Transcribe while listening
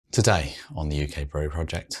Today on the UK Brewery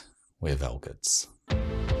Project with Elgoods.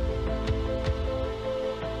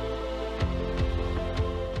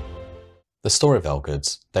 The story of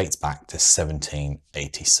Elgoods dates back to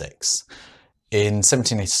 1786. In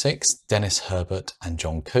 1786, Dennis Herbert and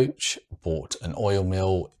John Couch bought an oil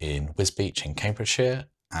mill in Wisbech in Cambridgeshire,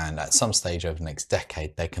 and at some stage over the next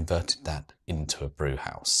decade they converted that into a brew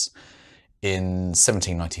house. In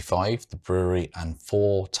 1795, the brewery and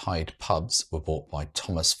 4 tied pubs were bought by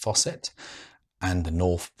Thomas Fawcett, and the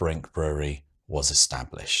North Brink Brewery was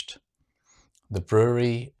established. The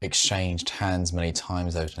brewery exchanged hands many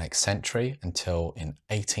times over the next century until in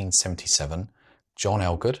 1877, John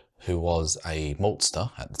Elgood, who was a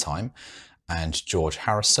maltster at the time, and George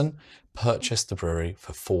Harrison purchased the brewery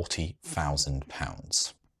for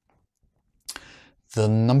 £40,000. The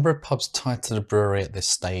number of pubs tied to the brewery at this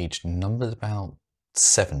stage numbered about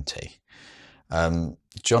 70. John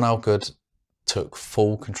Elgood took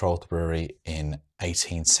full control of the brewery in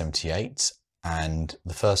 1878, and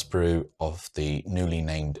the first brew of the newly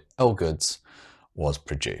named Elgoods was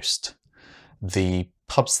produced. The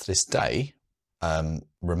pubs to this day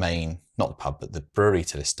remain, not the pub, but the brewery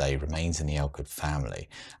to this day remains in the Elgood family,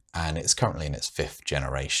 and it's currently in its 5th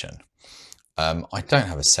generation. I don't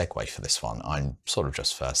have a segue for this one. I'm sort of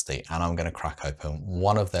just thirsty, and I'm going to crack open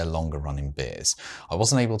one of their longer running beers. I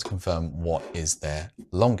wasn't able to confirm what is their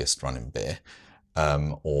longest running beer,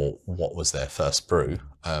 or what was their first brew.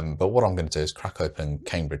 But what I'm going to do is crack open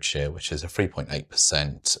Cambridgeshire, which is a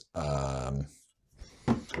 3.8%,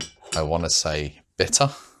 I want to say bitter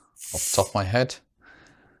off the top of my head.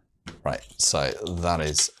 Right, so that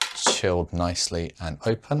is chilled nicely and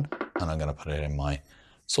open, and I'm going to put it in my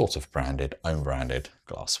sort of branded, own branded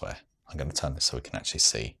glassware. I'm going to turn this so we can actually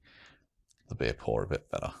see the beer pour a bit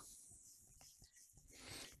better.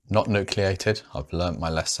 Not nucleated, I've learnt my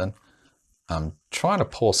lesson. I'm trying to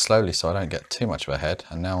pour slowly so I don't get too much of a head,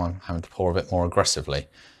 and now I'm having to pour a bit more aggressively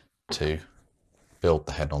to build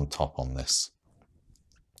the head on top on this.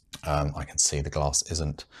 I can see the glass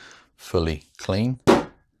isn't fully clean,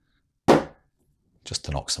 just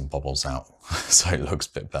to knock some bubbles out so it looks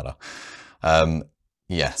a bit better.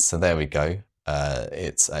 Yeah, so there we go.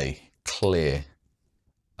 It's a clear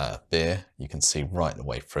beer. You can see right the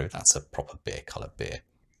way through. That's a proper beer colour beer.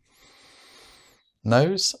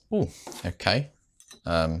 Nose, oh, okay.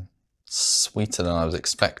 Sweeter than I was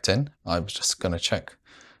expecting. I was just going to check.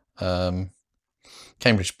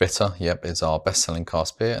 Cambridge Bitter, yep, is our best-selling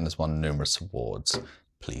cask beer and has won numerous awards.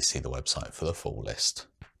 Please see the website for the full list.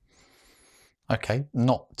 Okay,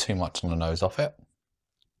 not too much on the nose off it.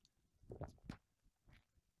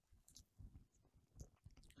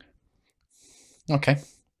 Okay,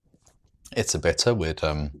 it's a bitter with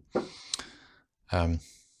bit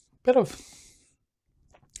of,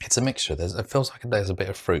 it's a mixture. It feels like there's a bit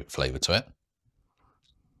of fruit flavour to it.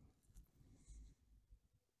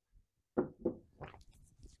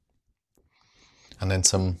 And then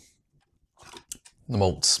some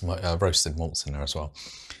malts, roasted malts in there as well.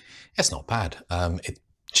 It's not bad. It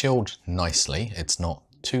chilled nicely. It's not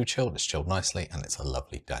too chilled, it's chilled nicely, and it's a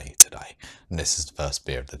lovely day today. And this is the first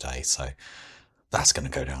beer of the day, so that's going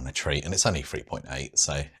to go down a treat, and it's only 3.8,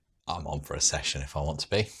 so I'm on for a session if I want to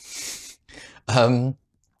be. Going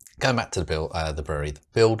back to the brewery, the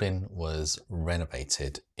building was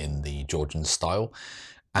renovated in the Georgian style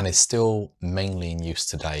and is still mainly in use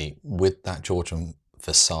today, with that Georgian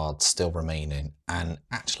facade still remaining, and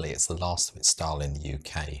actually it's the last of its style in the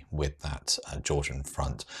UK with that Georgian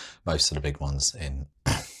front. Most of the big ones in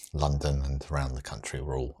London and around the country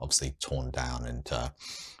were all obviously torn down and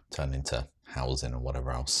turned into housing or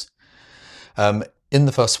whatever else. In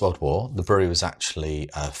the First World War, the brewery was actually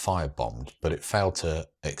firebombed, but it failed to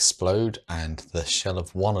explode, and the shell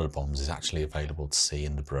of one of the bombs is actually available to see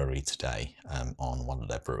in the brewery today on one of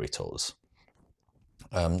their brewery tours.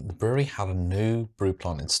 The brewery had a new brew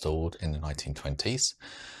plant installed in the 1920s,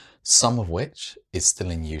 some of which is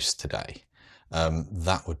still in use today.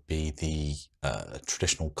 That would be the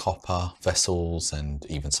traditional copper vessels and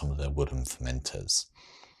even some of the wooden fermenters.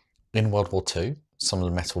 In World War II, some of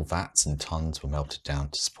the metal vats and tons were melted down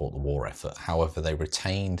to support the war effort. However, they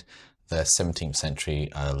retained their 17th century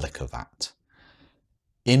liquor vat.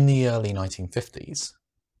 In the early 1950s,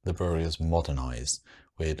 the brewery was modernised,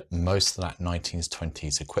 with most of that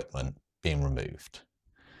 1920s equipment being removed.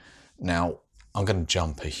 Now, I'm going to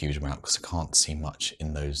jump a huge amount because I can't see much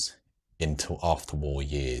in those into after-war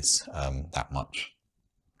years that much.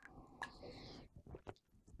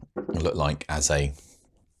 It looked like as a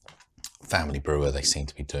family brewer, they seem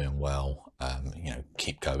to be doing well, you know,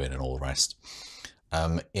 keep going and all the rest.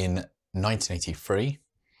 In 1983,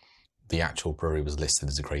 the actual brewery was listed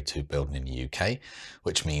as a Grade 2 building in the UK,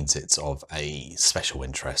 which means it's of a special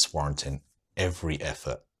interest, warranting every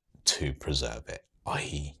effort to preserve it,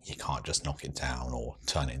 i.e. you can't just knock it down or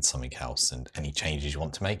turn it into something else, and any changes you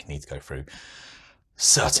want to make need to go through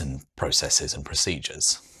certain processes and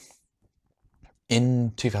procedures.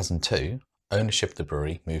 In 2002, ownership of the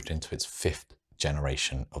brewery moved into its 5th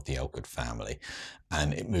generation of the Elgood family,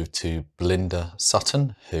 and it moved to Belinda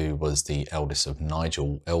Sutton, who was the eldest of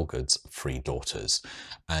Nigel Elgood's 3 daughters,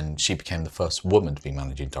 and she became the first woman to be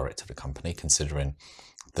managing director of the company, considering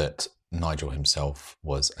that Nigel himself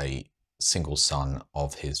was a single son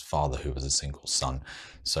of his father, who was a single son.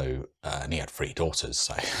 So and he had 3 daughters,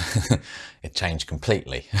 so it changed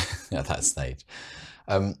completely at that stage.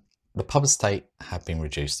 The pub estate had been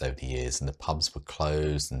reduced over the years, and the pubs were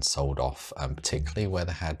closed and sold off, particularly where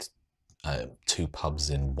they had 2 pubs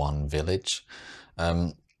in one village.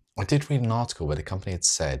 I did read an article where the company had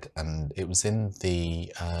said, and it was in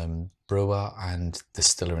the Brewer and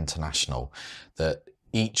Distiller International, that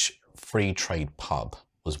each free trade pub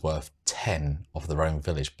was worth 10 of their own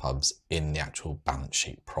village pubs in the actual balance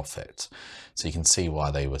sheet profit. So you can see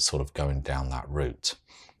why they were sort of going down that route.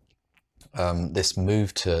 This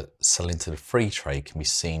move to sell into the free trade can be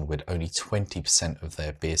seen with only 20% of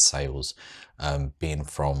their beer sales being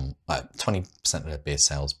from 20% of their beer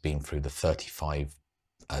sales being through the 35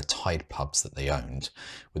 tied pubs that they owned,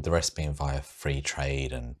 with the rest being via free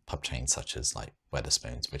trade and pub chains such as like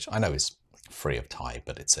Wetherspoons, which I know is free of tie,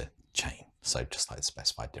 but it's a chain, so just like the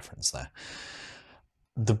specified difference there.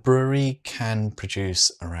 The brewery can produce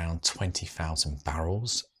around 20,000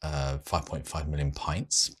 barrels, 5.5 million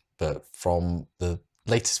pints. But from the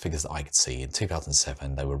latest figures that I could see, in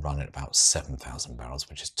 2007, they were running at about 7,000 barrels,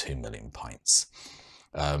 which is 2 million pints.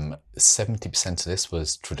 70% of this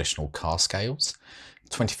was traditional cask ales,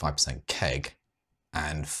 25% keg,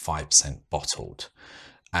 and 5% bottled.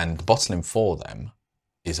 And the bottling for them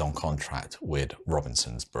is on contract with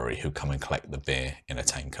Robinson's Brewery, who come and collect the beer in a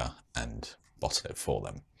tanker and bottle it for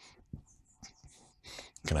them.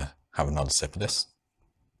 I'm gonna have another sip of this.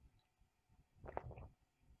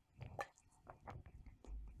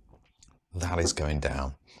 That is going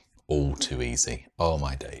down all too easy. Oh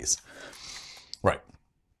my days. Right.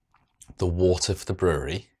 The water for the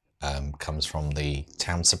brewery comes from the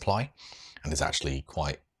town supply and is actually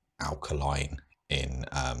quite alkaline in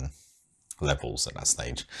levels at that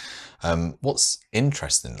stage. What's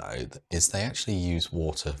interesting though is they actually use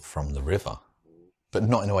water from the river, but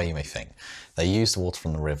not in a way you may think. They use the water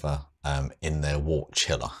from the river in their wort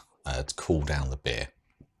chiller to cool down the beer.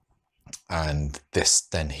 And this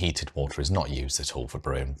then heated water is not used at all for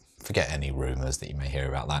brewing. Forget any rumours that you may hear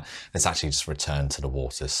about that. It's actually just returned to the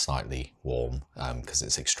water slightly warm because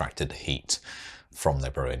it's extracted the heat from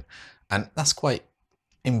their brewing. And that's quite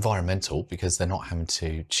environmental because they're not having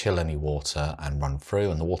to chill any water and run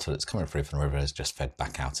through, and the water that's coming through from the river is just fed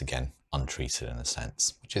back out again, untreated in a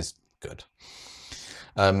sense, which is good.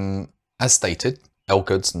 As stated,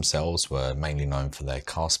 Elgoods themselves were mainly known for their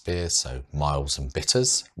cask beers, so miles and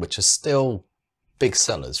bitters, which are still big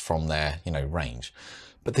sellers from their range.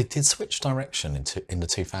 But they did switch direction in the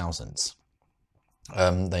 2000s.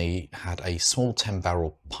 They had a small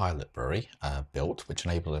 10-barrel pilot brewery built, which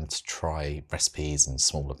enabled them to try recipes and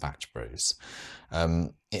smaller batch brews.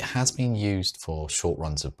 It has been used for short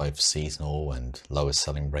runs of both seasonal and lower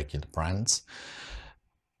selling regular brands.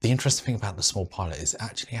 The interesting thing about the small pilot is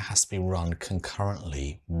actually it has to be run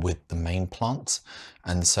concurrently with the main plant.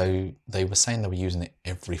 And so they were saying they were using it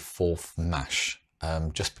every 4th mash,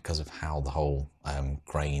 just because of how the whole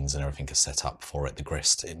grains and everything is set up for it. The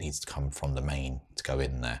grist, it needs to come from the main to go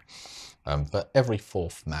in there. But every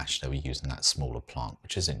 4th mash they were using that smaller plant,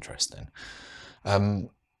 which is interesting.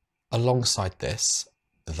 Alongside this,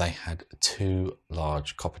 they had 2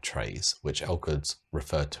 large copper trays, which Elgoods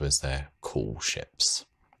referred to as their cool ships.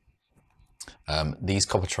 These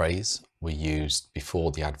copper trays were used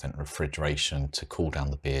before the advent of refrigeration to cool down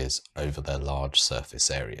the beers over their large surface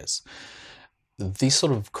areas. These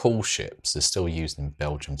sort of cool ships are still used in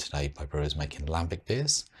Belgium today by brewers making lambic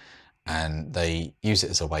beers, and they use it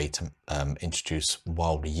as a way to introduce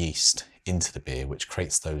wild yeast into the beer, which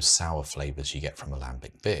creates those sour flavours you get from a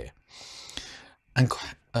lambic beer. And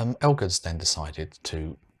Elgoods then decided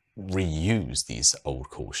to reuse these old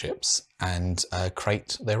cool ships and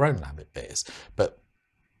create their own lambic beers. But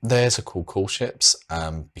theirs are called cool ships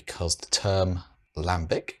because the term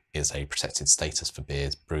lambic is a protected status for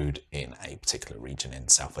beers brewed in a particular region in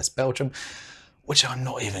southwest Belgium, which I'm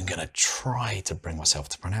not even going to try to bring myself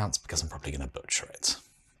to pronounce because I'm probably going to butcher it.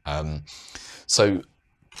 So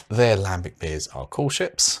their lambic beers are cool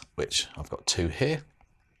ships, which I've got 2 here.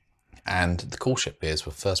 And the Coolship beers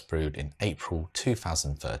were first brewed in April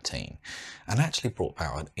 2013 and actually brought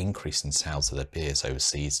about an increase in sales of their beers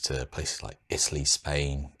overseas to places like Italy,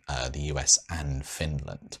 Spain, the US and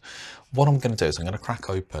Finland. What I'm going to do is I'm going to crack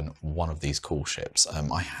open one of these Coolships.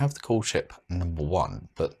 I have the Coolship #1,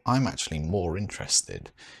 but I'm actually more interested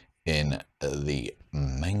in the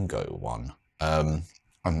mango one.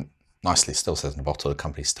 Nicely still says in the bottle, the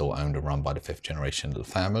company's still owned and run by the 5th generation of the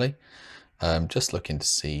family. Just looking to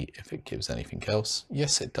see if it gives anything else.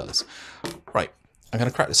 Yes, it does. Right, I'm going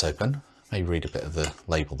to crack this open. Maybe read a bit of the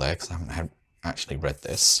label there because I haven't actually read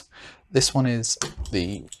this. This one is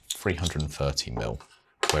the 330ml,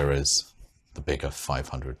 whereas the bigger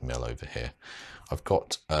 500ml over here. I've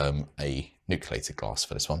got a nucleated glass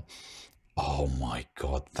for this one. Oh my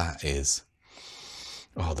God, that is,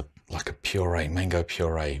 like a puree, mango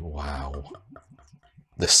puree. Wow.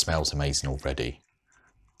 This smells amazing already.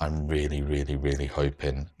 I'm really, really, really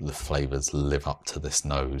hoping the flavours live up to this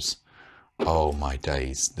nose. Oh my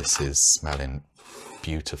days, this is smelling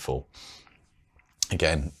beautiful.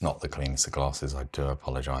 Again, not the cleanest of glasses, I do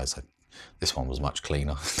apologise. This one was much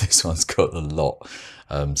cleaner. This one's got a lot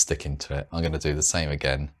sticking to it. I'm going to do the same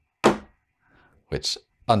again, which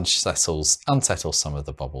unsettles some of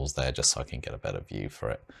the bubbles there, just so I can get a better view for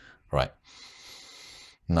it. Right,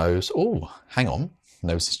 nose. Oh, hang on,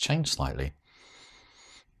 nose has changed slightly.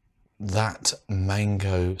 That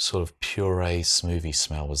mango sort of puree smoothie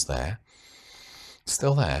smell was there,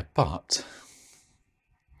 still there, but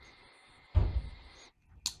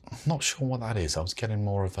I'm not sure what that is. I was getting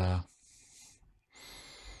more of a,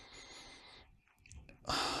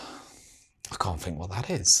 I can't think what that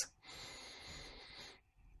is.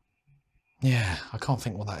 Yeah, I can't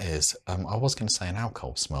think what that is. I was going to say an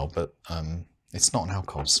alcohol smell, but it's not an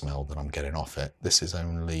alcohol smell that I'm getting off it. This is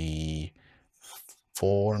only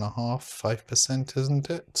 4.5%, 5%, isn't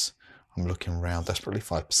it? I'm looking around, desperately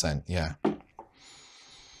 5%, yeah.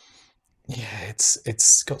 Yeah,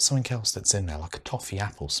 it's got something else that's in there, like a toffee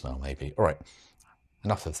apple smell maybe. All right,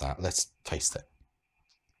 enough of that, let's taste it.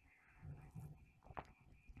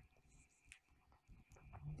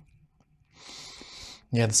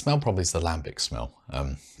 Yeah, the smell probably is the lambic smell,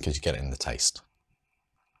 because you get it in the taste.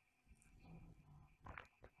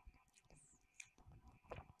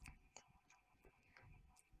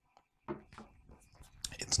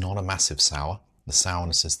 It's not a massive sour. The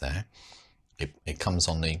sourness is there. It comes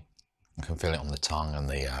on the, I can feel it on the tongue and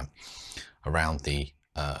the around the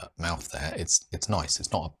mouth there. It's nice.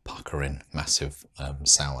 It's not a puckering massive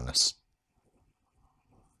sourness.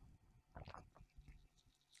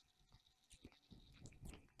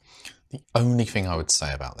 The only thing I would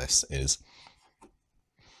say about this is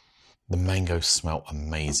the mango smell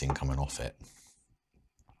amazing coming off it,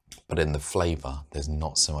 but in the flavour there's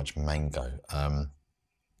not so much mango.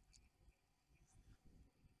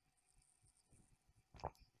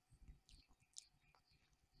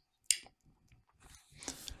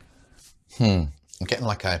 I'm getting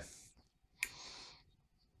like a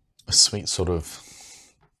sweet sort of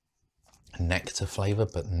nectar flavour,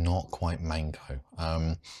 but not quite mango.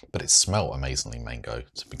 But it smelled amazingly mango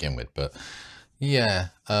to begin with. But yeah,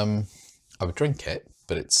 I would drink it,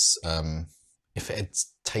 but it's if it had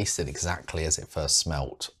tasted exactly as it first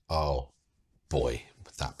smelt, oh boy,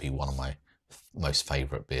 would that be one of my most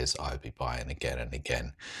favourite beers I would be buying again and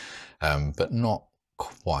again. But not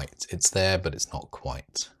quite. It's there, but it's not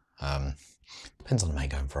quite. Depends on the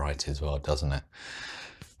mango variety as well, doesn't it?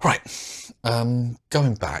 Right,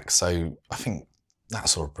 going back, so I think that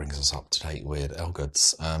sort of brings us up to date with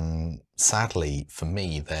Elgoods. Sadly for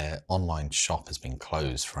me, their online shop has been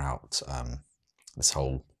closed throughout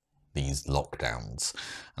these lockdowns,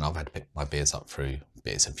 and I've had to pick my beers up through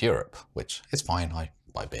Beers of Europe, which is fine. I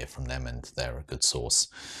buy beer from them and they're a good source,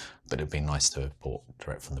 but it'd be nice to have bought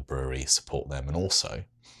direct from the brewery, support them, and also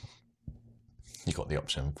you got the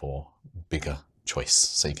option for bigger choice.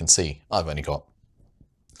 So you can see I've only got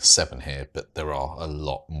 7 here, but there are a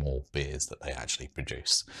lot more beers that they actually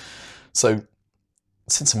produce. So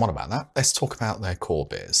since I'm on about that, let's talk about their core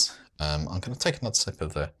beers. I'm going to take another sip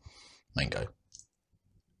of the mango.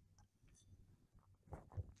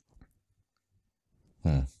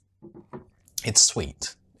 It's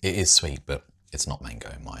sweet. It is sweet, but it's not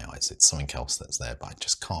mango in my eyes. It's something else that's there, but I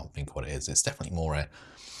just can't think what it is. It's definitely more a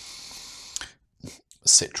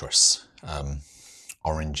citrus,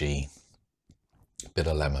 orangey, bit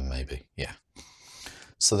of lemon maybe, yeah.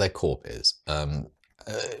 So they're core beers.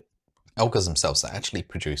 Elgoods themselves, they actually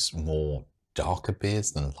produce more darker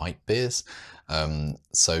beers than light beers.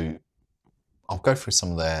 So I'll go through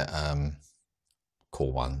some of their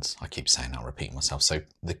core ones. I keep saying I'll repeat myself. So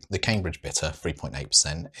the Cambridge Bitter,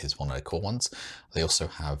 3.8% is one of their core ones. They also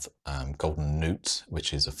have Golden Newt,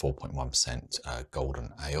 which is a 4.1%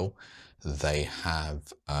 golden ale. They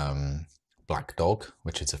have Black Dog,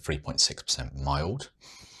 which is a 3.6% mild.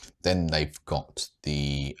 Then they've got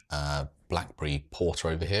the Blackberry Porter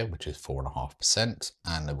over here, which is 4.5%.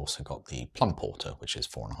 And they've also got the Plum Porter, which is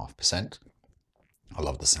 4.5%. I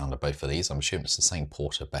love the sound of both of these. I'm assuming it's the same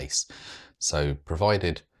porter base. So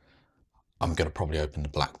provided, I'm going to probably open the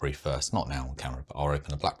blackberry first, not now on camera, but I'll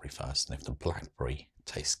open the blackberry first. And if the blackberry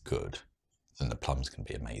tastes good, then the plum's going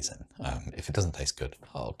to be amazing. If it doesn't taste good,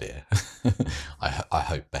 oh dear. I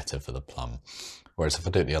hope better for the plum. Whereas if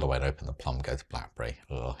I do it the other way and open the plum, go to blackberry,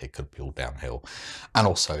 oh, it could be all downhill. And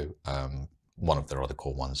also, one of their other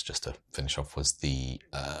core ones, just to finish off, was the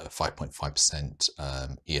 5.5%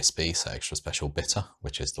 ESB, so extra special bitter,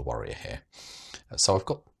 which is the Warrior here. So I've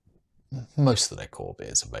got most of their core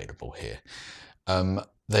beers available here. On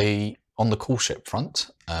the cool ship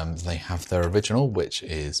front, they have their original, which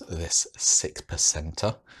is this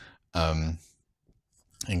 6%er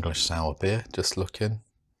English sour beer. Just looking,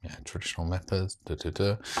 yeah, traditional methods.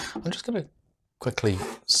 I'm just going to quickly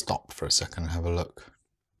stop for a second and have a look.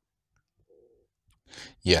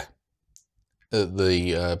 Yeah,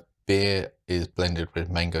 the beer is blended with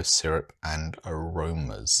mango syrup and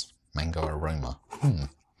aromas. Mango aroma.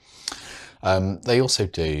 They also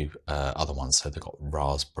do other ones, so they've got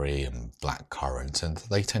raspberry and blackcurrant, and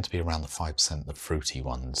they tend to be around the 5%, the fruity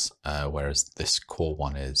ones, whereas this core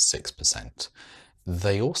one is 6%.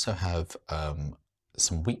 They also have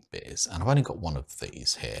some wheat beers, and I've only got one of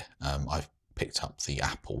these here. I've picked up the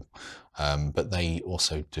apple, but they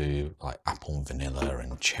also do like apple and vanilla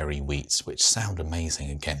and cherry wheats, which sound amazing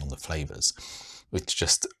again on the flavours. It's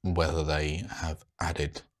just whether they have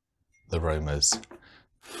added the aromas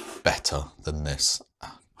better than this.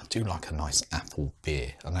 I do like a nice apple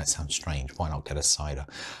beer. I know it sounds strange, why not get a cider?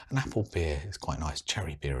 An apple beer is quite nice,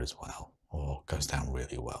 cherry beer as well, or goes down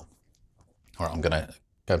really well. All right, I'm going to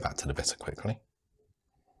go back to the bitter quickly.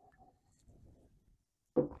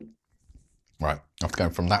 Right, after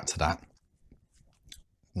going from that to that,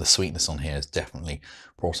 the sweetness on here has definitely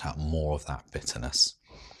brought out more of that bitterness,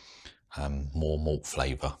 more malt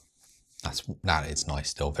flavour. That is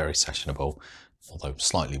nice still, very sessionable, although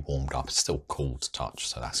slightly warmed up. It's still cool to touch,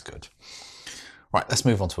 so that's good. Right, let's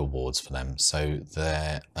move on to awards for them. So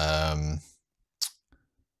they're,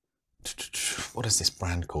 what is this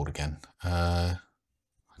brand called again? I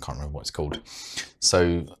can't remember what it's called.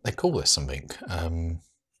 So they call this something.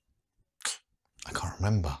 I can't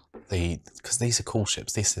remember, because these are cool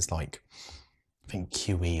ships. This is like, I think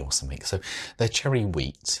QE or something. So their cherry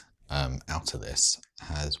wheat out of this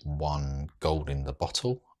has won gold in the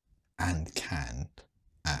bottle and can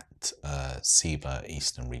at SIVA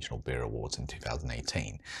Eastern Regional Beer Awards in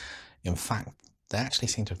 2018. In fact, they actually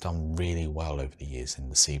seem to have done really well over the years in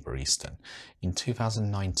the SIVA Eastern. In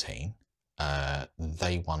 2019,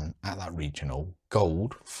 they won at that regional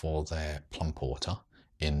gold for their plum porter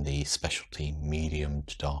in the specialty medium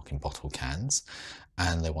to dark in bottle cans,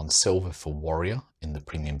 and they won silver for Warrior in the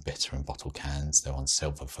premium bitter in bottle cans. They won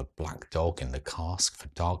silver for Black Dog in the cask for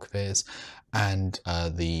dark beers, and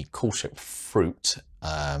the Cool Ship Fruit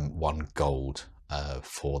won gold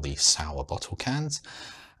for the sour bottle cans,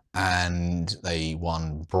 and they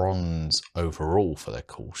won bronze overall for their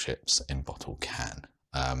Cool Ships in bottle can.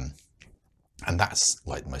 And that's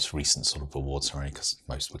like the most recent sort of award ceremony, because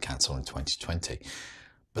most were cancelled in 2020.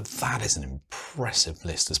 But that is an impressive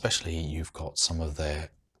list, especially you've got some of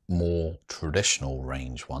their more traditional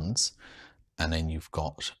range ones, and then you've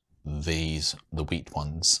got these, the wheat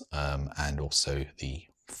ones, and also the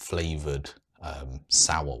flavoured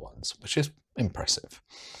sour ones, which is impressive.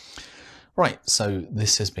 Right, so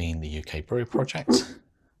this has been the UK Brewery Project.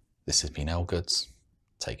 This has been Elgoods.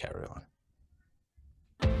 Take care, everyone.